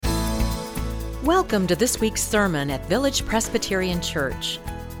Welcome to this week's sermon at Village Presbyterian Church.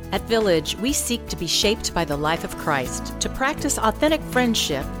 At Village, we seek to be shaped by the life of Christ, to practice authentic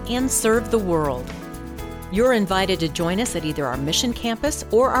friendship, and serve the world. You're invited to join us at either our Mission Campus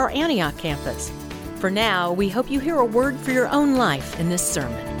or our Antioch campus. For now, we hope you hear a word for your own life in this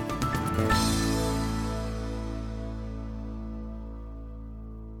sermon.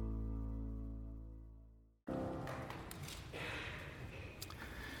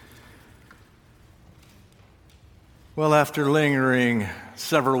 Well, after lingering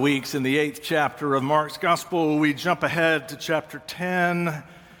several weeks in the 8th chapter of Mark's Gospel, we jump ahead to chapter 10.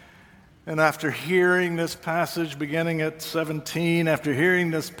 And after hearing this passage beginning at 17, after hearing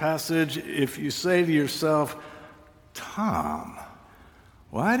this passage, if you say to yourself, Tom,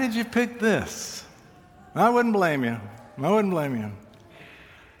 why did you pick this? I wouldn't blame you. I wouldn't blame you.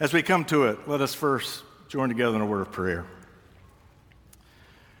 As we come to it, let us first join together in a word of prayer.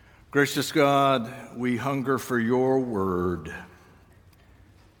 Gracious God, we hunger for your word,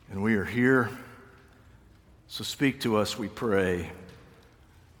 and we are here, so speak to us, we pray.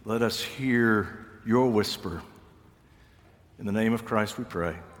 Let us hear your whisper. In the name of Christ we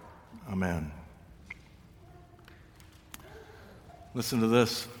pray. Amen. Listen to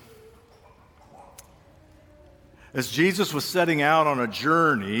this. As Jesus was setting out on a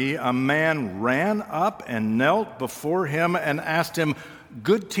journey, a man ran up and knelt before him and asked him,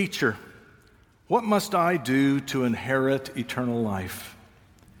 "Good teacher, what must I do to inherit eternal life?"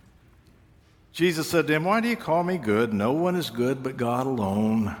 Jesus said to him, "Why do you call me good? No one is good but God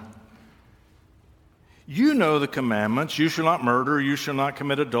alone. You know the commandments. You shall not murder. You shall not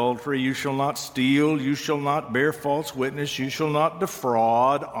commit adultery. You shall not steal. You shall not bear false witness. You shall not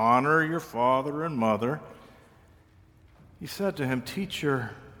defraud. Honor your father and mother." He said to him,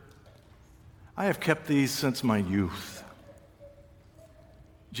 "Teacher, I have kept these since my youth."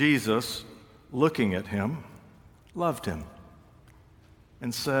 Jesus, looking at him, loved him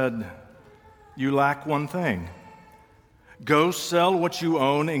and said, "You lack one thing. Go sell what you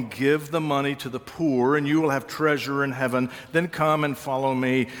own and give the money to the poor, and you will have treasure in heaven. Then come and follow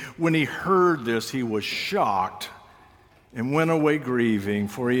me." When he heard this, he was shocked and went away grieving,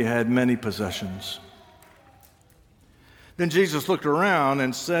 for he had many possessions. Then Jesus looked around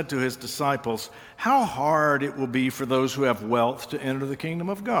and said to his disciples, "How hard it will be for those who have wealth to enter the kingdom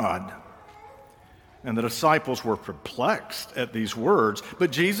of God." And the disciples were perplexed at these words. But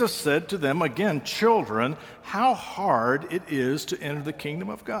Jesus said to them again, "Children, how hard it is to enter the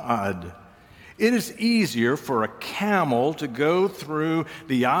kingdom of God. It is easier for a camel to go through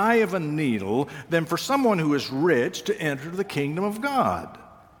the eye of a needle than for someone who is rich to enter the kingdom of God."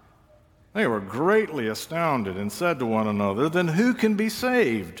 They were greatly astounded and said to one another, "Then who can be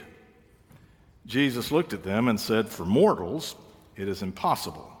saved?" Jesus looked at them and said, "For mortals it is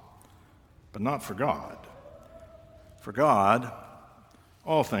impossible, but not for God. For God,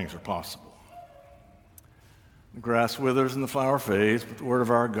 all things are possible." The grass withers and the flower fades, but the word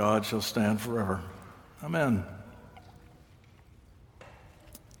of our God shall stand forever. Amen.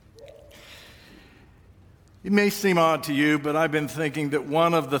 It may seem odd to you, but I've been thinking that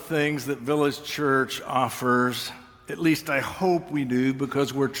one of the things that Village Church offers, at least I hope we do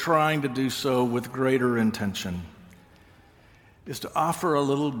because we're trying to do so with greater intention, is to offer a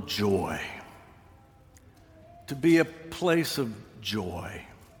little joy, to be a place of joy.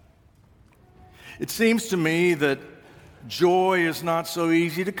 It seems to me that joy is not so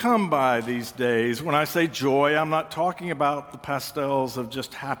easy to come by these days. When I say joy, I'm not talking about the pastels of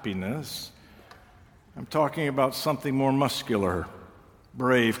just happiness. I'm talking about something more muscular,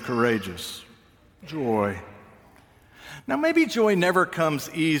 brave, courageous, joy. Now, maybe joy never comes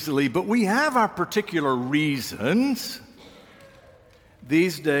easily, but we have our particular reasons.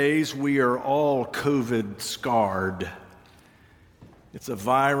 These days, we are all COVID scarred. It's a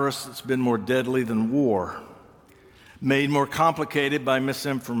virus that's been more deadly than war, made more complicated by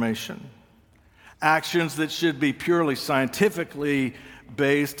misinformation. Actions that should be purely scientifically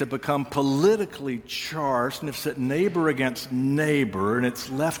based have become politically charged and have set neighbor against neighbor, and it's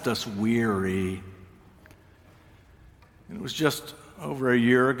left us weary. And it was just over a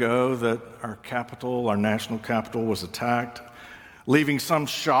year ago that our capital, our national capital, was attacked, leaving some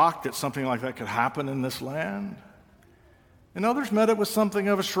shocked that something like that could happen in this land. And others met it with something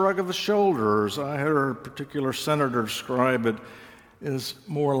of a shrug of the shoulders. I heard a particular senator describe it as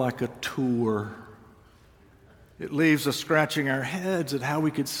more like a tour. It leaves us scratching our heads at how we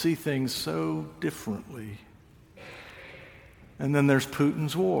could see things so differently. And then there's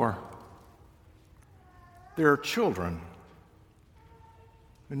Putin's war. There are children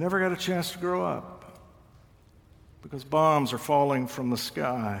who never got a chance to grow up because bombs are falling from the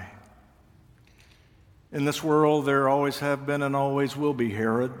sky. In this world, there always have been and always will be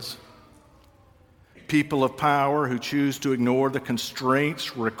Herods, people of power who choose to ignore the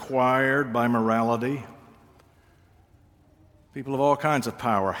constraints required by morality. People of all kinds of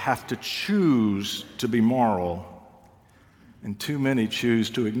power have to choose to be moral, and too many choose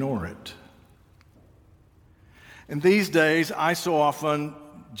to ignore it. And these days, I so often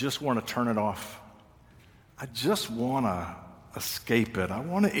just want to turn it off. I just want to escape it. I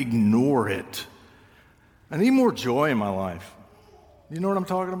want to ignore it. I need more joy in my life. You know what I'm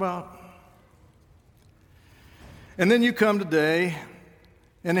talking about? And then you come today,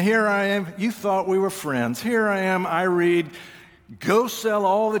 and here I am. You thought we were friends. Here I am. I read, go sell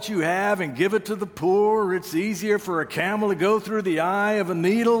all that you have and give it to the poor. It's easier for a camel to go through the eye of a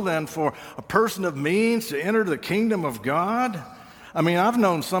needle than for a person of means to enter the kingdom of God. I mean, I've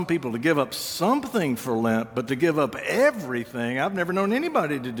known some people to give up something for Lent, but to give up everything, I've never known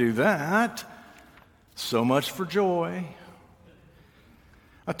anybody to do that. So much for joy.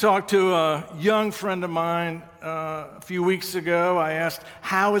 I talked to a young friend of mine a few weeks ago. I asked,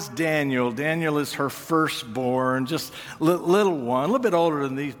 how is Daniel? Daniel is her firstborn, just little one, a little bit older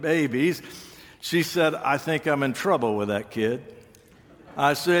than these babies. She said, I think I'm in trouble with that kid.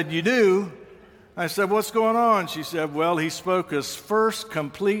 I said, you do? I said, what's going on? She said, well, he spoke his first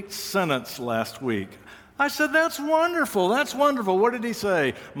complete sentence last week. I said, that's wonderful. That's wonderful. What did he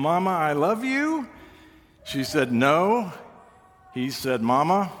say? Mama, I love you? She said, no. He said,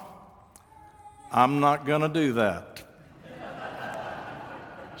 Mama, I'm not going to do that.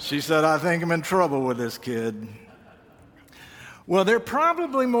 She said, I think I'm in trouble with this kid. Well, there are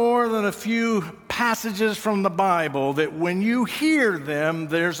probably more than a few passages from the Bible that when you hear them,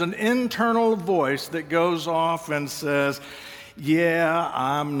 there's an internal voice that goes off and says, yeah,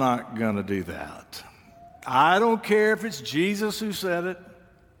 I'm not going to do that. I don't care if it's Jesus who said it.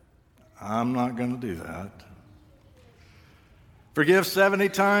 I'm not going to do that. Forgive 70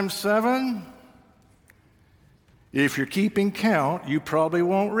 times 7. If you're keeping count, you probably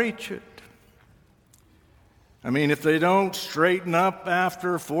won't reach it. I mean, if they don't straighten up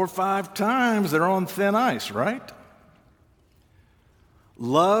after 4 or 5 times, they're on thin ice, right?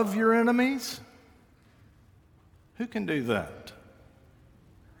 Love your enemies. Who can do that?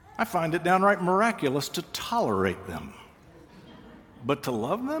 I find it downright miraculous to tolerate them. But to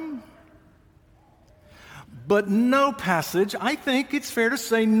love them? But no passage, I think it's fair to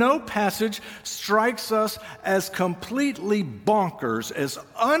say, no passage strikes us as completely bonkers, as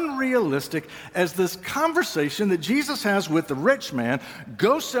unrealistic as this conversation that Jesus has with the rich man.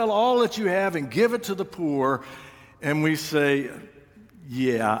 Go sell all that you have and give it to the poor. And we say,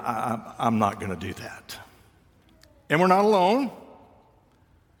 yeah, I'm not going to do that. And we're not alone.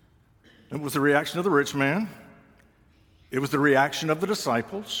 It was the reaction of the rich man. It was the reaction of the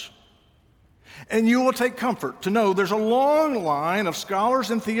disciples. And you will take comfort to know there's a long line of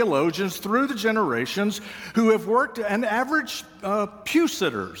scholars and theologians through the generations who have worked, and average pew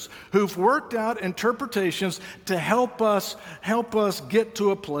sitters, who've worked out interpretations to help us get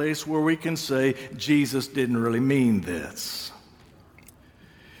to a place where we can say Jesus didn't really mean this.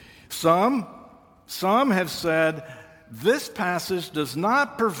 Some have said this passage does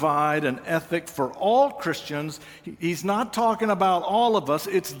not provide an ethic for all Christians. He's not talking about all of us.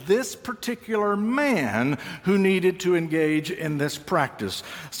 It's this particular man who needed to engage in this practice.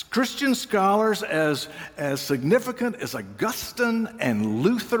 Christian scholars as significant as Augustine and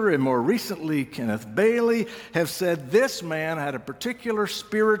Luther and more recently Kenneth Bailey have said this man had a particular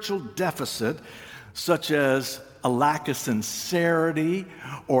spiritual deficit, such as a lack of sincerity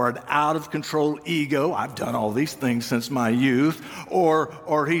or an out-of-control ego. I've done all these things since my youth.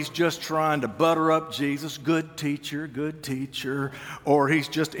 Or he's just trying to butter up Jesus, good teacher. Or he's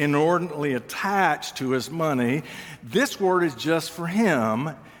just inordinately attached to his money. This word is just for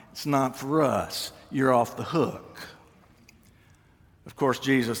him. It's not for us. You're off the hook. Of course,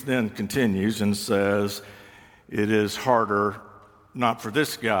 Jesus then continues and says, it is harder not for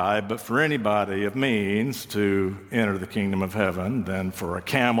this guy, but for anybody of means to enter the kingdom of heaven than for a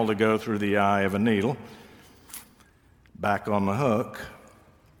camel to go through the eye of a needle. Back on the hook.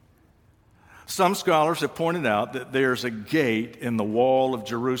 Some scholars have pointed out that there's a gate in the wall of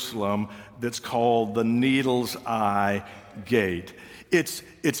Jerusalem that's called the Needle's Eye Gate.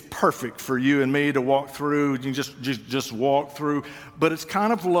 It's perfect for you and me to walk through. You just walk through, but it's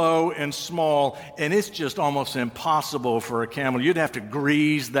kind of low and small, and it's just almost impossible for a camel. You'd have to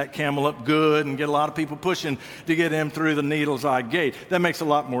grease that camel up good and get a lot of people pushing to get him through the Needle's Eye Gate. That makes a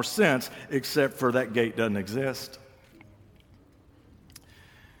lot more sense, except for that gate doesn't exist.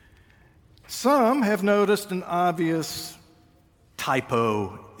 Some have noticed an obvious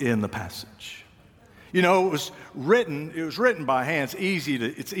typo in the passage. You know, it was written by hand.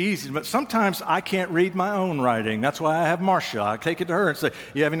 It's easy, but sometimes I can't read my own writing. That's why I have Marcia. I take it to her and say,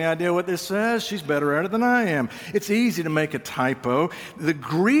 you have any idea what this says? She's better at it than I am. It's easy to make a typo. The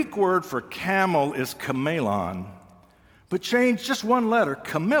Greek word for camel is kamelon. But change just one letter,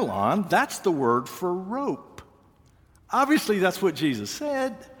 kamelon, that's the word for rope. Obviously, that's what Jesus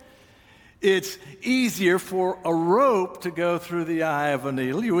said. It's easier for a rope to go through the eye of a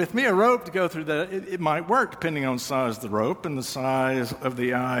needle. You with me? A rope to go through that, it might work depending on the size of the rope and the size of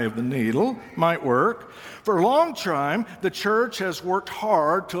the eye of the needle. Might work. For a long time, the church has worked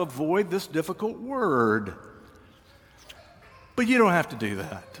hard to avoid this difficult word. But you don't have to do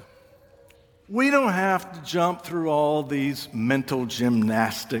that. We don't have to jump through all these mental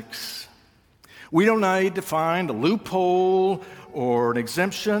gymnastics. We don't need to find a loophole or an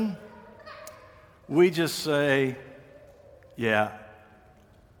exemption. We just say, yeah,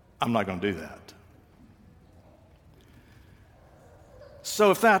 I'm not going to do that.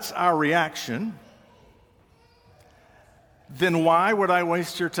 So if that's our reaction, then why would I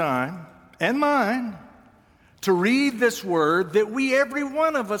waste your time and mine to read this word that every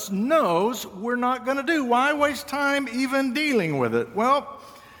one of us knows we're not going to do? Why waste time even dealing with it? Well,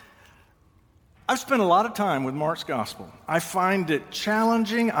 I've spent a lot of time with Mark's gospel. I find it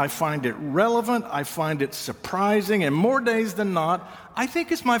challenging, I find it relevant, I find it surprising, and more days than not, I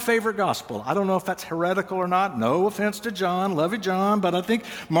think it's my favorite gospel. I don't know if that's heretical or not. No offense to John, love you, John, but I think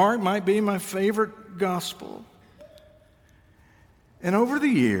Mark might be my favorite gospel. And over the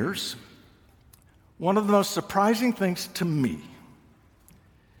years, one of the most surprising things to me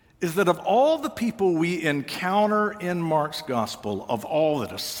is that of all the people we encounter in Mark's gospel, of all the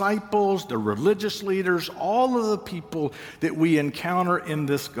disciples, the religious leaders, all of the people that we encounter in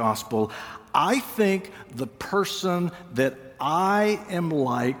this gospel, I think the person that I am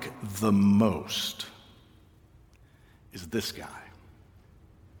like the most is this guy.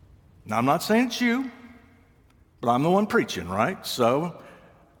 Now, I'm not saying it's you, but I'm the one preaching, right? So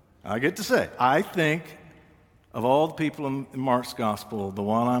I get to say, I think of all the people in Mark's gospel, the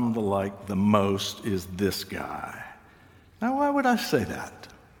one I'm like the most is this guy. Now, why would I say that?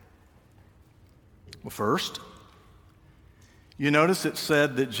 Well, first, you notice it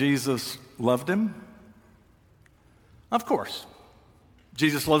said that Jesus loved him? Of course.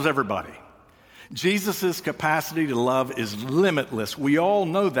 Jesus loves everybody. Jesus' capacity to love is limitless. We all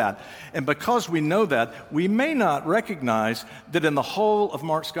know that. And because we know that, we may not recognize that in the whole of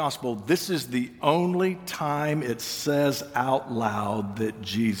Mark's gospel, this is the only time it says out loud that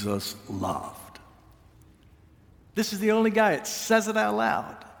Jesus loved. This is the only guy it says it out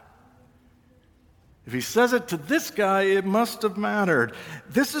loud. If he says it to this guy, it must have mattered.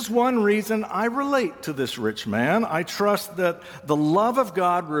 This is one reason I relate to this rich man. I trust that the love of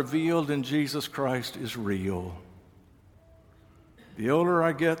God revealed in Jesus Christ is real. The older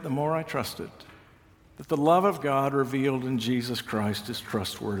I get, the more I trust it. That the love of God revealed in Jesus Christ is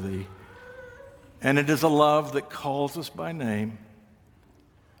trustworthy. And it is a love that calls us by name.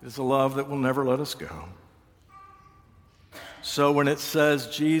 It is a love that will never let us go. So when it says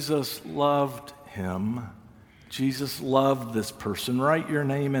Jesus loved him, Jesus loved this person, write your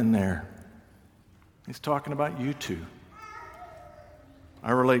name in there. He's talking about you too.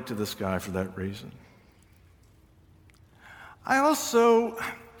 I relate to this guy for that reason. I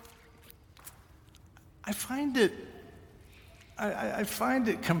find it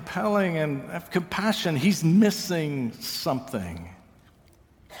compelling and I have compassion. He's missing something.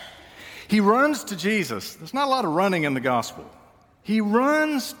 He runs to Jesus. There's not a lot of running in the gospel. He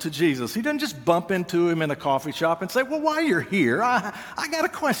runs to Jesus. He doesn't just bump into him in a coffee shop and say, well, while you're here, I got a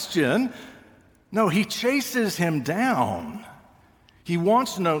question. No, he chases him down. He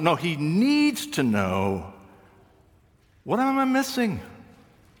wants to know. No, he needs to know, what am I missing?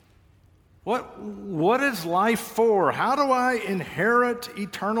 What is life for? How do I inherit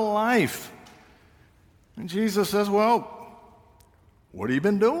eternal life? And Jesus says, well, what have you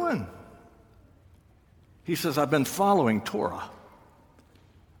been doing? He says, I've been following Torah.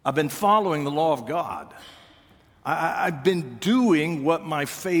 I've been following the law of God. I've been doing what my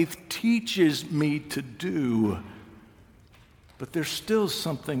faith teaches me to do. But there's still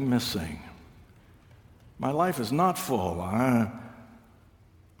something missing. My life is not full. I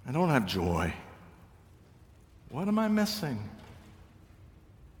don't have joy. What am I missing?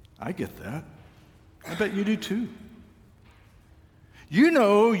 I get that. I bet you do too. You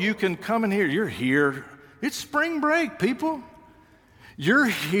know you can come in here. You're here. It's spring break, people. You're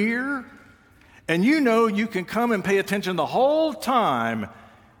here, and you know you can come and pay attention the whole time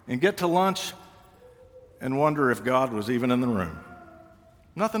and get to lunch and wonder if God was even in the room.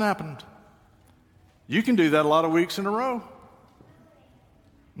 Nothing happened. You can do that a lot of weeks in a row.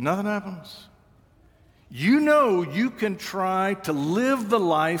 Nothing happens. You know you can try to live the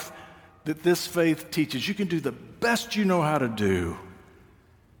life that this faith teaches. You can do the best you know how to do.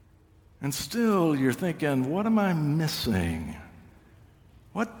 And still you're thinking, what am I missing?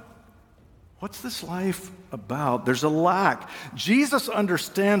 What's this life about? There's a lack. Jesus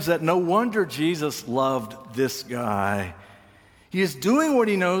understands that. No wonder Jesus loved this guy. He is doing what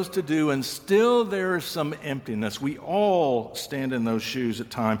he knows to do, and still there is some emptiness. We all stand in those shoes at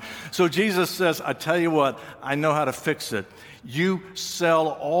times. So Jesus says, I tell you what, I know how to fix it. You sell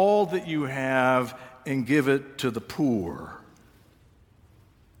all that you have and give it to the poor.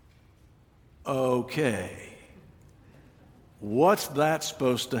 Okay. What's that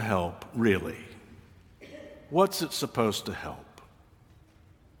supposed to help, really? What's it supposed to help?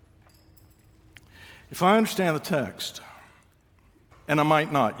 If I understand the text, and I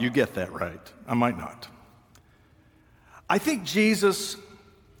might not, you get that right, I might not. I think Jesus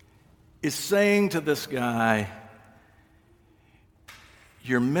is saying to this guy,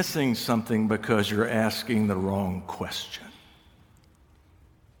 you're missing something because you're asking the wrong question.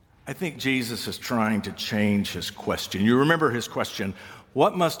 I think Jesus is trying to change his question. You remember his question,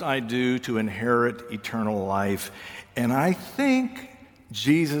 what must I do to inherit eternal life? And I think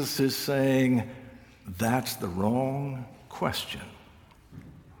Jesus is saying, that's the wrong question.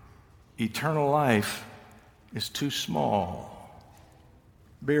 Eternal life is too small.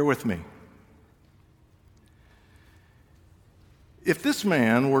 Bear with me. If this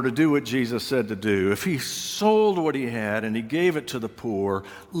man were to do what Jesus said to do, if he sold what he had and he gave it to the poor,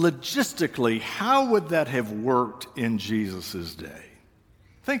 logistically, how would that have worked in Jesus' day?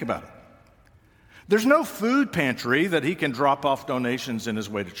 Think about it. There's no food pantry that he can drop off donations in his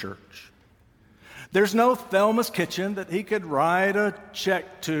way to church. There's no Thelma's Kitchen that he could write a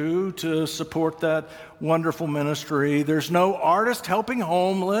check to support that wonderful ministry. There's no Artist Helping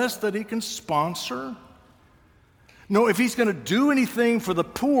Homeless that he can sponsor. No, if he's going to do anything for the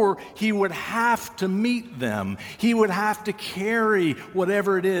poor, he would have to meet them. He would have to carry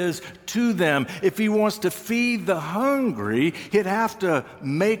whatever it is to them. If he wants to feed the hungry, he'd have to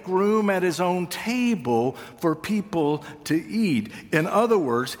make room at his own table for people to eat. In other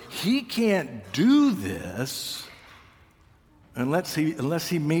words, he can't do this unless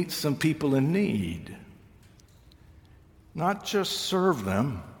he meets some people in need. Not just serve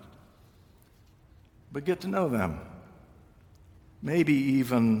them, but get to know them. Maybe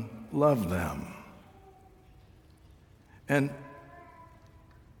even love them. And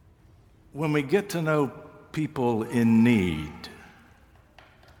when we get to know people in need,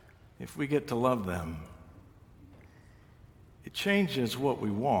 if we get to love them, it changes what we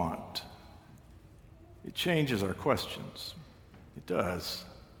want. It changes our questions. It does.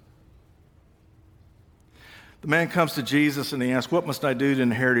 The man comes to Jesus and he asks, what must I do to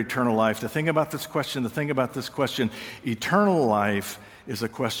inherit eternal life? The thing about this question, eternal life is a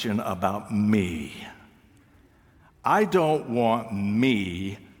question about me. I don't want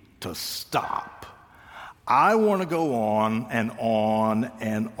me to stop. I want to go on and on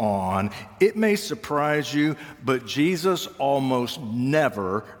and on. It may surprise you, but Jesus almost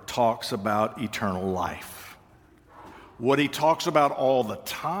never talks about eternal life. What he talks about all the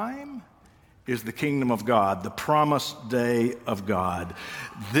time is the kingdom of God, the promised day of God.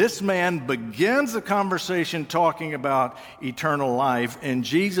 This man begins the conversation talking about eternal life, and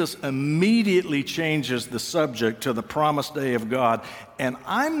Jesus immediately changes the subject to the promised day of God. And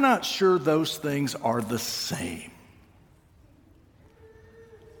I'm not sure those things are the same.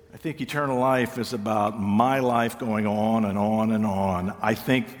 I think eternal life is about my life going on and on and on. I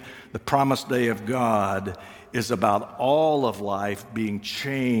think the promised day of God is about all of life being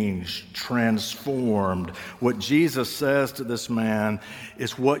changed, transformed. What Jesus says to this man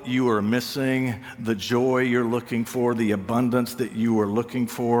is what you are missing, the joy you're looking for, the abundance that you are looking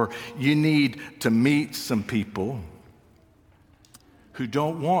for. You need to meet some people who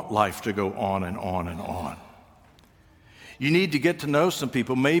don't want life to go on and on and on. You need to get to know some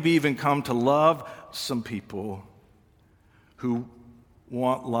people, maybe even come to love some people who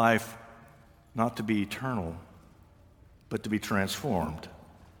want life not to be eternal, but to be transformed,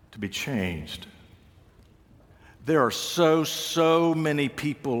 to be changed. There are so many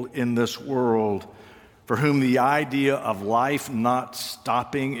people in this world for whom the idea of life not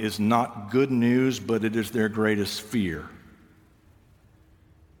stopping is not good news, but it is their greatest fear.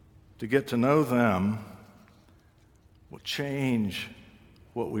 To get to know them will change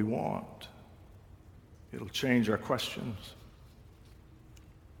what we want. It'll change our questions.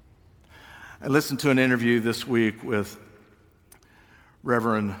 I listened to an interview this week with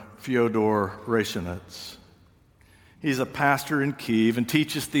Reverend Fyodor Reshenets. He's a pastor in Kyiv and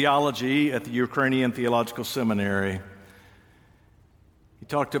teaches theology at the Ukrainian Theological Seminary. He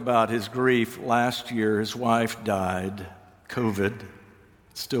talked about his grief last year. His wife died, COVID,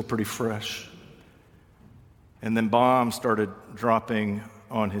 still pretty fresh. And then bombs started dropping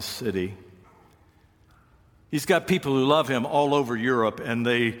on his city. He's got people who love him all over Europe, and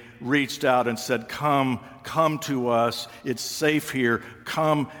they reached out and said, come to us. It's safe here.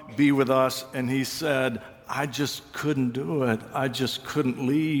 Come be with us. And he said, I just couldn't do it. I just couldn't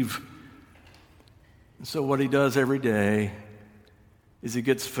leave. And so what he does every day is he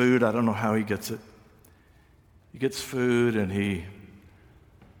gets food. I don't know how he gets it. He gets food, and he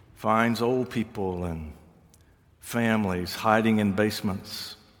finds old people and families hiding in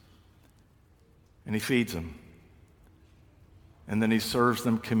basements, and he feeds them. And then he serves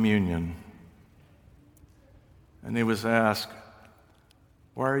them communion. And he was asked,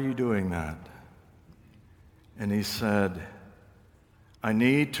 why are you doing that? And he said, I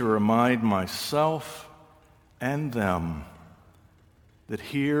need to remind myself and them that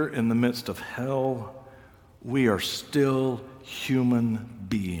here in the midst of hell, we are still human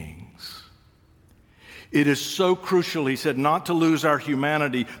beings. It is so crucial, he said, not to lose our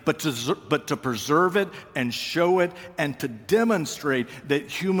humanity, but to preserve it and show it and to demonstrate that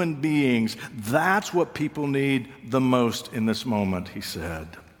human beings, that's what people need the most in this moment, he said.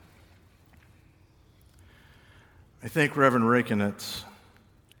 I think Reverend Reshenets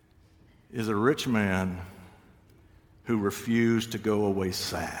is a rich man who refused to go away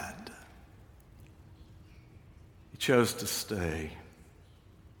sad. He chose to stay.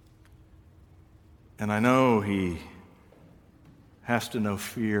 And I know he has to know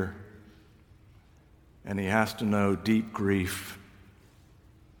fear, and he has to know deep grief,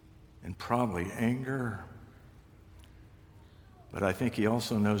 and probably anger. But I think he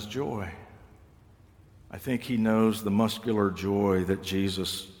also knows joy. I think he knows the muscular joy that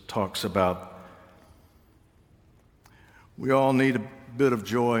Jesus talks about. We all need a bit of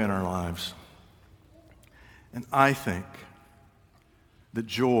joy in our lives. And I think that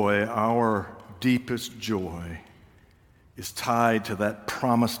joy, our deepest joy, is tied to that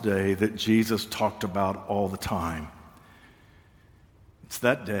promised day that Jesus talked about all the time. It's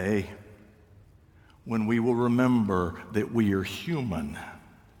that day when we will remember that we are human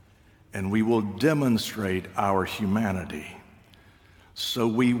and we will demonstrate our humanity. So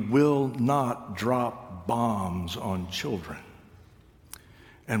we will not drop bombs on children.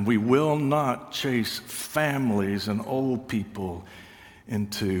 And we will not chase families and old people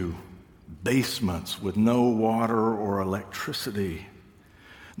into basements with no water or electricity.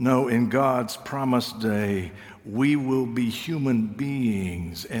 No, in God's promised day, we will be human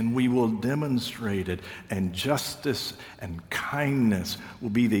beings and we will demonstrate it, and justice and kindness will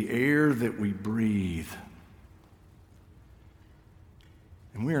be the air that we breathe.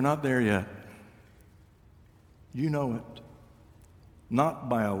 And we are not there yet. You know it. Not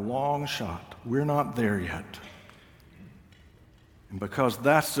by a long shot. We're not there yet. And because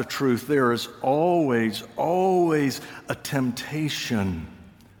that's the truth, there is always a temptation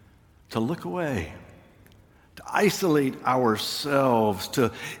to look away, to isolate ourselves,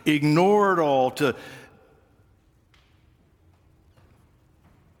 to ignore it all,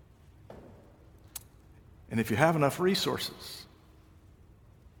 And if you have enough resources,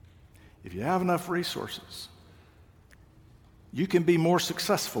 you can be more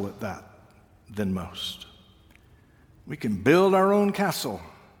successful at that than most. We can build our own castle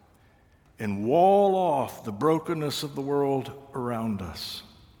and wall off the brokenness of the world around us.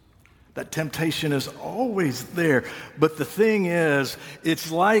 That temptation is always there. But the thing is,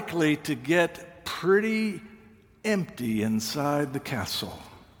 it's likely to get pretty empty inside the castle.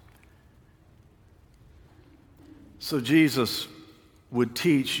 So Jesus would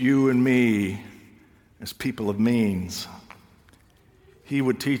teach you and me as people of means. He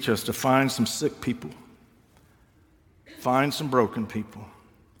would teach us to find some sick people, find some broken people,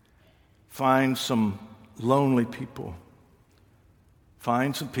 find some lonely people,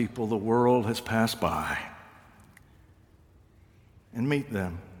 find some people the world has passed by, and meet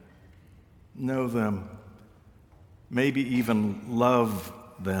them, know them, maybe even love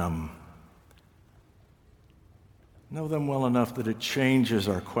them. Know them well enough that it changes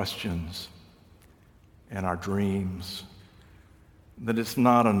our questions and our dreams, that it's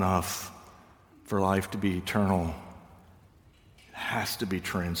not enough for life to be eternal. It has to be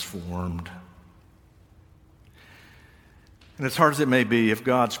transformed. And as hard as it may be, if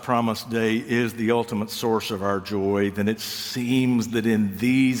God's promised day is the ultimate source of our joy, then it seems that in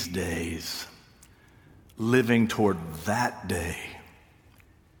these days, living toward that day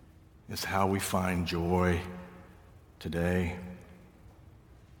is how we find joy today.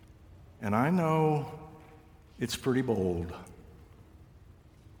 And I know it's pretty bold,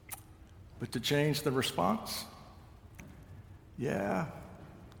 but to change the response, yeah,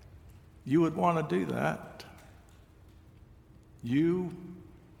 you would want to do that. You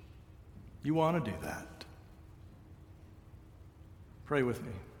want to do that. Pray with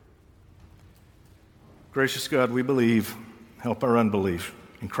me. Gracious God, we believe. Help our unbelief.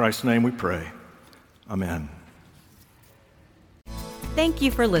 In Christ's name we pray. Amen. Thank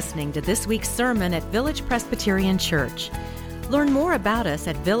you for listening to this week's sermon at Village Presbyterian Church. Learn more about us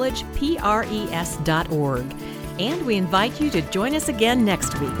at villagepres.org, and we invite you to join us again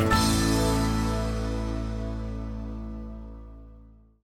next week.